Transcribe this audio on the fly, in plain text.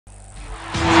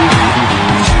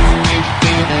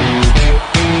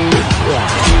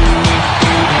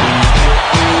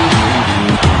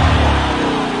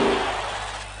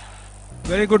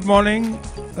Very good morning.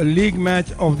 A league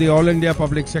match of the All India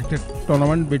Public Sector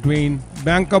Tournament between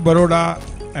Bank of Baroda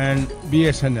and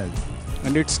BSNL.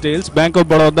 And its tails. Bank of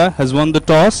Baroda has won the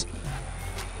toss.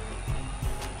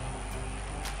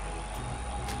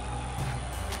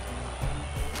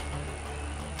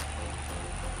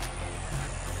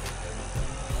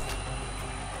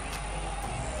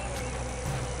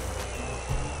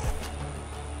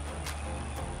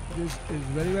 This is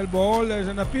very well bowled. There's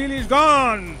an appeal. He's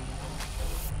gone.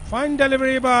 Fine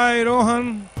delivery by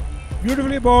Rohan.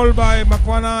 Beautifully bowled by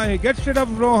Makwana. He gets rid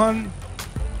of Rohan.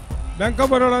 Bank of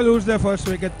Baroda lose their first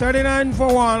wicket. 39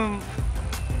 for 1.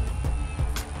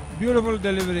 Beautiful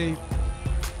delivery.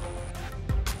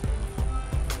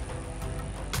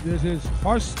 This is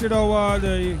hoisted over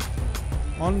the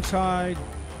onside.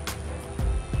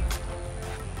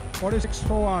 46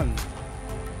 for 1.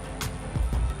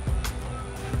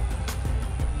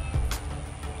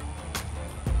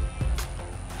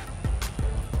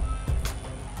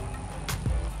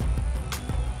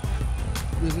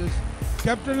 This is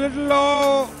kept a little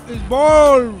low. Is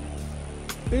bowled.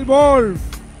 Is bowled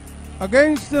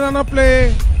against the runner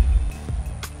play.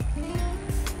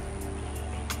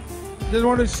 Just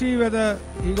want to see whether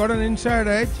he got an inside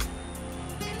edge.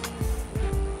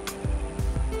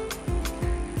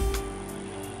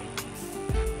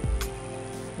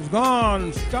 It's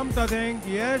gone. Stumped, I think.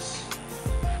 Yes.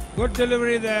 Good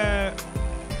delivery there.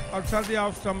 Outside the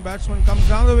off stump. Batsman comes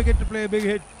down the wicket to play a big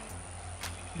hit.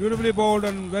 Beautifully bowled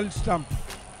and well stumped.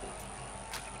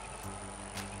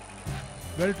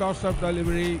 Well tossed up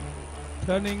delivery.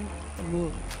 Turning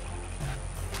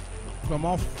from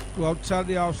off to outside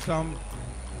the off stump.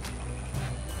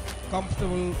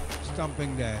 Comfortable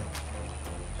stumping there.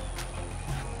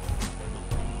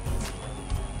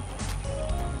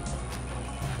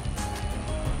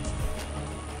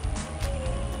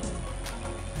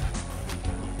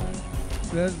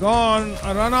 There's gone.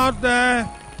 A run out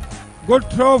there. Good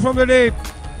throw from the deep.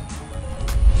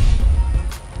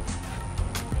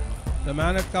 The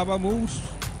man at cover moves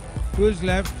to his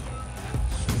left,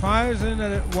 fires in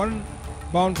a one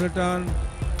bounce return.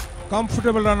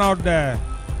 Comfortable run out there.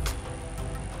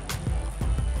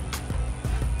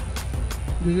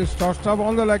 This is tossed up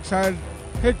on the leg side,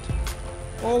 hit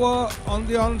over on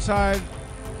the onside.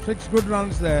 6 good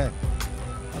runs there.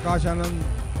 Akash Anand.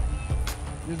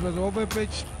 This was over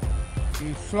pitched.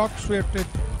 He flock swept it.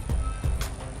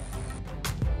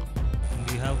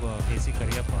 We have KC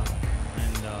Karyappa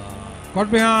and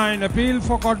Caught behind, appeal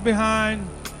for caught behind.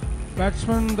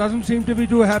 Batsman doesn't seem to be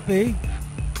too happy.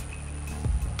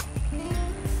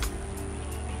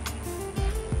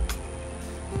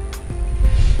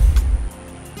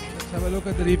 Let's have a look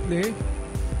at the replay.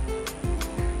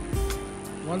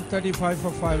 135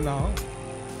 for 5 now.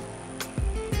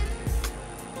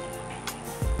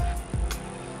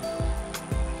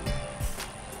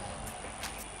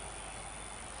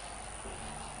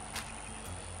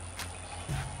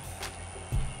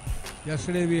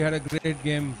 Yesterday we had a great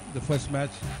game, the first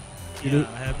match. yeah,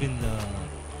 I have been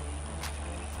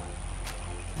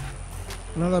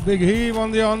Another big heave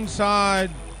on the onside.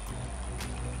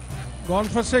 Gone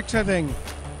for 6, I think.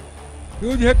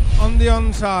 Huge hit on the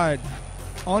onside.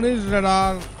 On his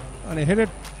radar. And he hit it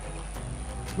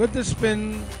with the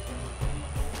spin.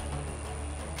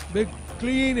 Big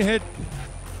clean hit.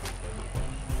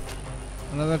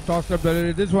 Another tossed up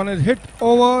delivery. This one is hit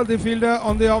over the fielder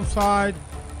on the offside.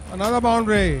 Another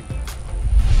boundary.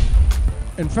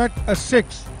 In fact, a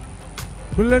 6.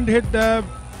 Brilliant hit there.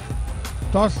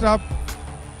 Tossed up.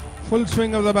 Full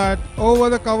swing of the bat over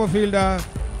the cover fielder.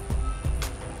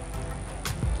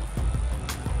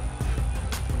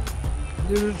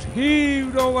 This is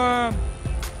heaved over.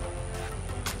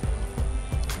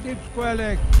 Deep square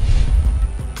leg.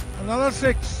 Another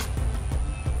 6.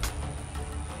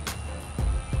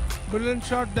 Brilliant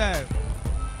shot there.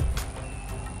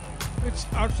 It's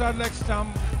outside leg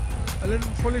stump, a little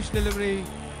foolish delivery,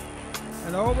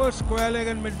 and over square leg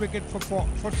and mid wicket for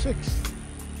 6.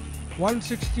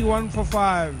 161 for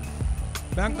 5.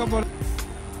 Bank of Baroda.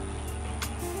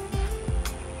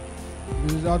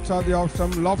 This is outside the off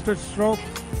stump, lofted stroke.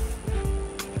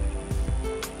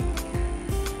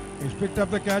 He's picked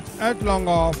up the catch at long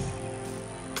off.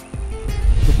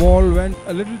 The ball went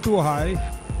a little too high.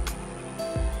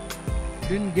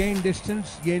 Didn't gain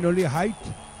distance, gained only height.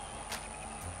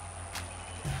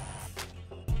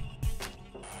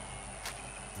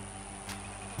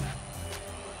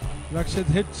 Rakshit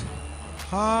hits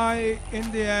high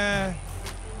in the air,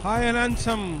 high and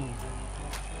handsome.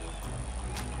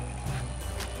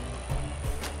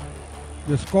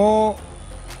 The score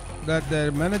that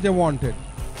their manager wanted,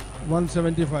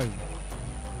 175.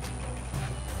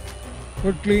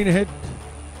 Good clean hit.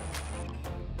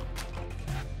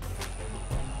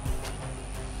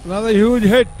 Another huge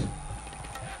hit.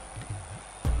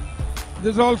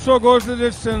 This also goes the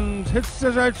distance. Hits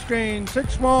the right screen.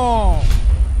 6 more.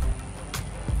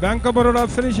 Bank of Baroda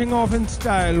finishing off in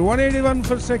style. 181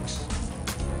 for 6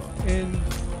 in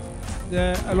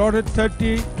the allotted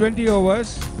 20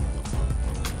 overs.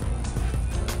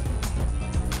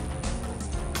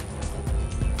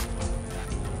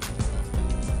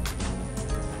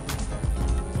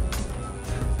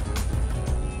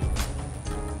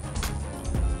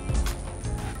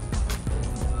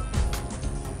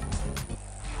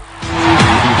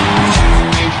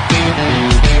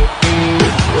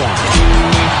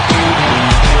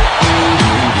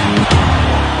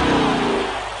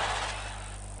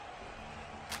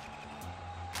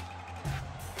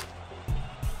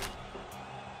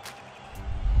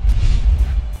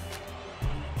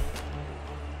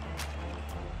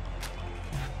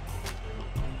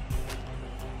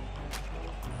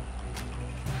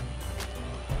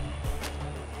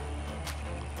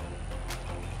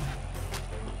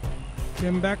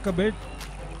 Came back a bit,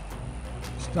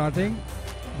 starting.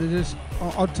 This is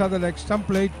outside the leg stump,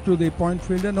 played to the point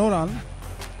fielder, no run.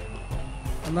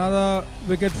 Another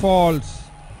wicket falls.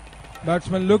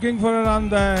 Batsman looking for a run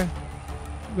there,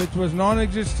 which was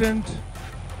non-existent.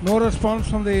 No response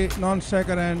from the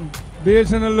non-striker, and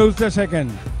BSNL lose the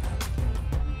second.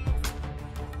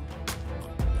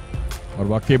 और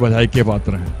वाकई बधाई के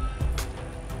पात्र हैं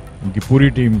उनकी पूरी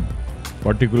team,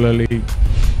 particularly.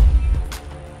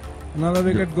 Another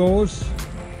wicket goes.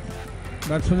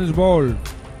 Batsman is bowled.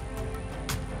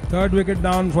 Third wicket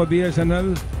down for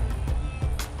BSNL.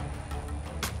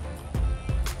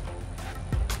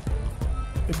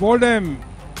 He bowled him.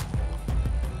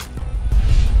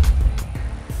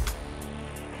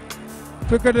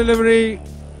 Quicker delivery.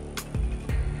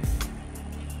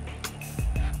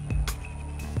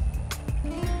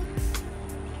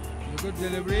 Good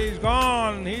delivery. He's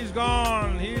gone. He's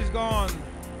gone. He's gone.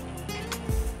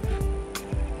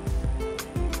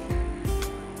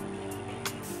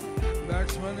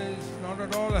 Batsman is not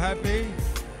at all happy.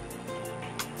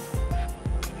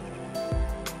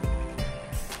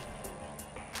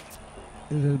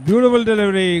 It's a beautiful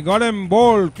delivery. Got him.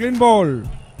 Bowled. Clean bowl.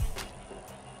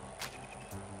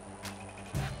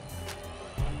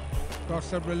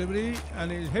 Toss up delivery,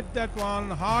 and he's hit that one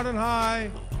hard and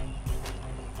high.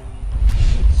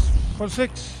 It's for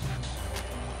 6.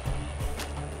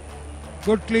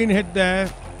 Good clean hit there.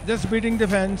 Just beating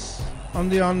defense on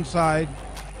the onside.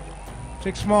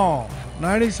 6 more.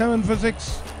 97 for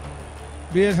 6.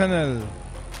 BSNL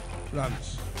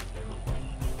runs.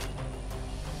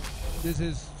 This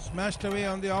is smashed away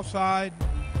on the offside.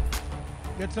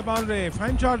 Gets a boundary.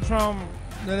 Fine shot from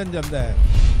Niranjan there.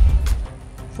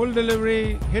 Full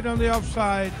delivery. Hit on the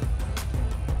offside.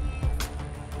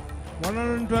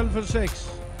 112 for 6.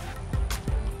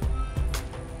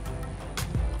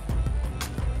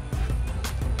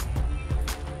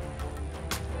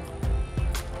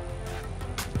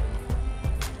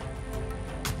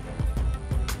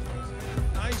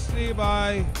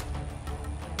 By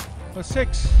for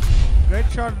 6. Great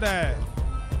shot there.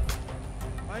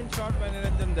 Fine shot by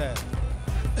Niranjan there.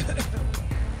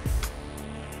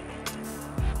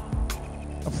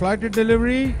 A flighted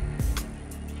delivery,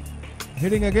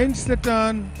 hitting against the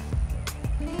turn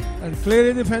and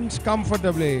clearing the fence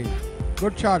comfortably.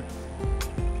 Good shot.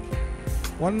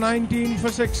 119 for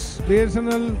 6.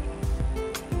 BSNL.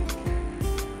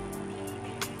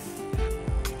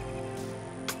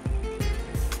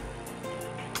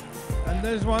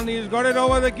 This one, he's got it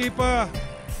over the keeper.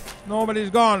 No, but he's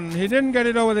gone. He didn't get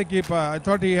it over the keeper. I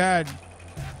thought he had.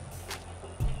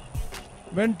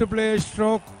 Went to play a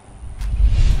stroke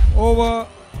over,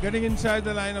 getting inside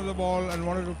the line of the ball, and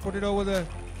wanted to put it over the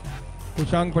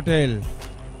Kushang Patel.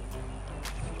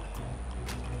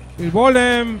 He bowled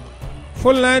him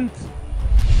full length,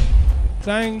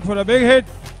 trying for a big hit.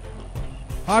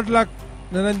 Hard luck,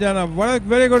 Niranjana. What a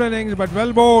very good innings, but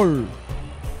well bowled.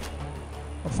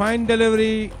 A fine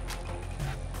delivery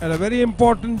at a very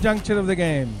important juncture of the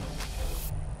game.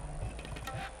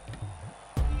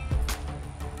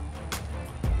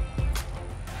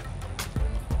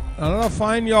 Another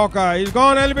fine Yorker. He's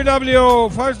gone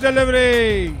LBW. First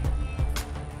delivery.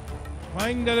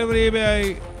 Fine delivery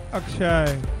by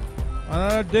Akshay.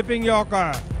 Another dipping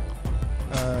Yorker.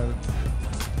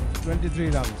 23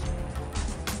 runs.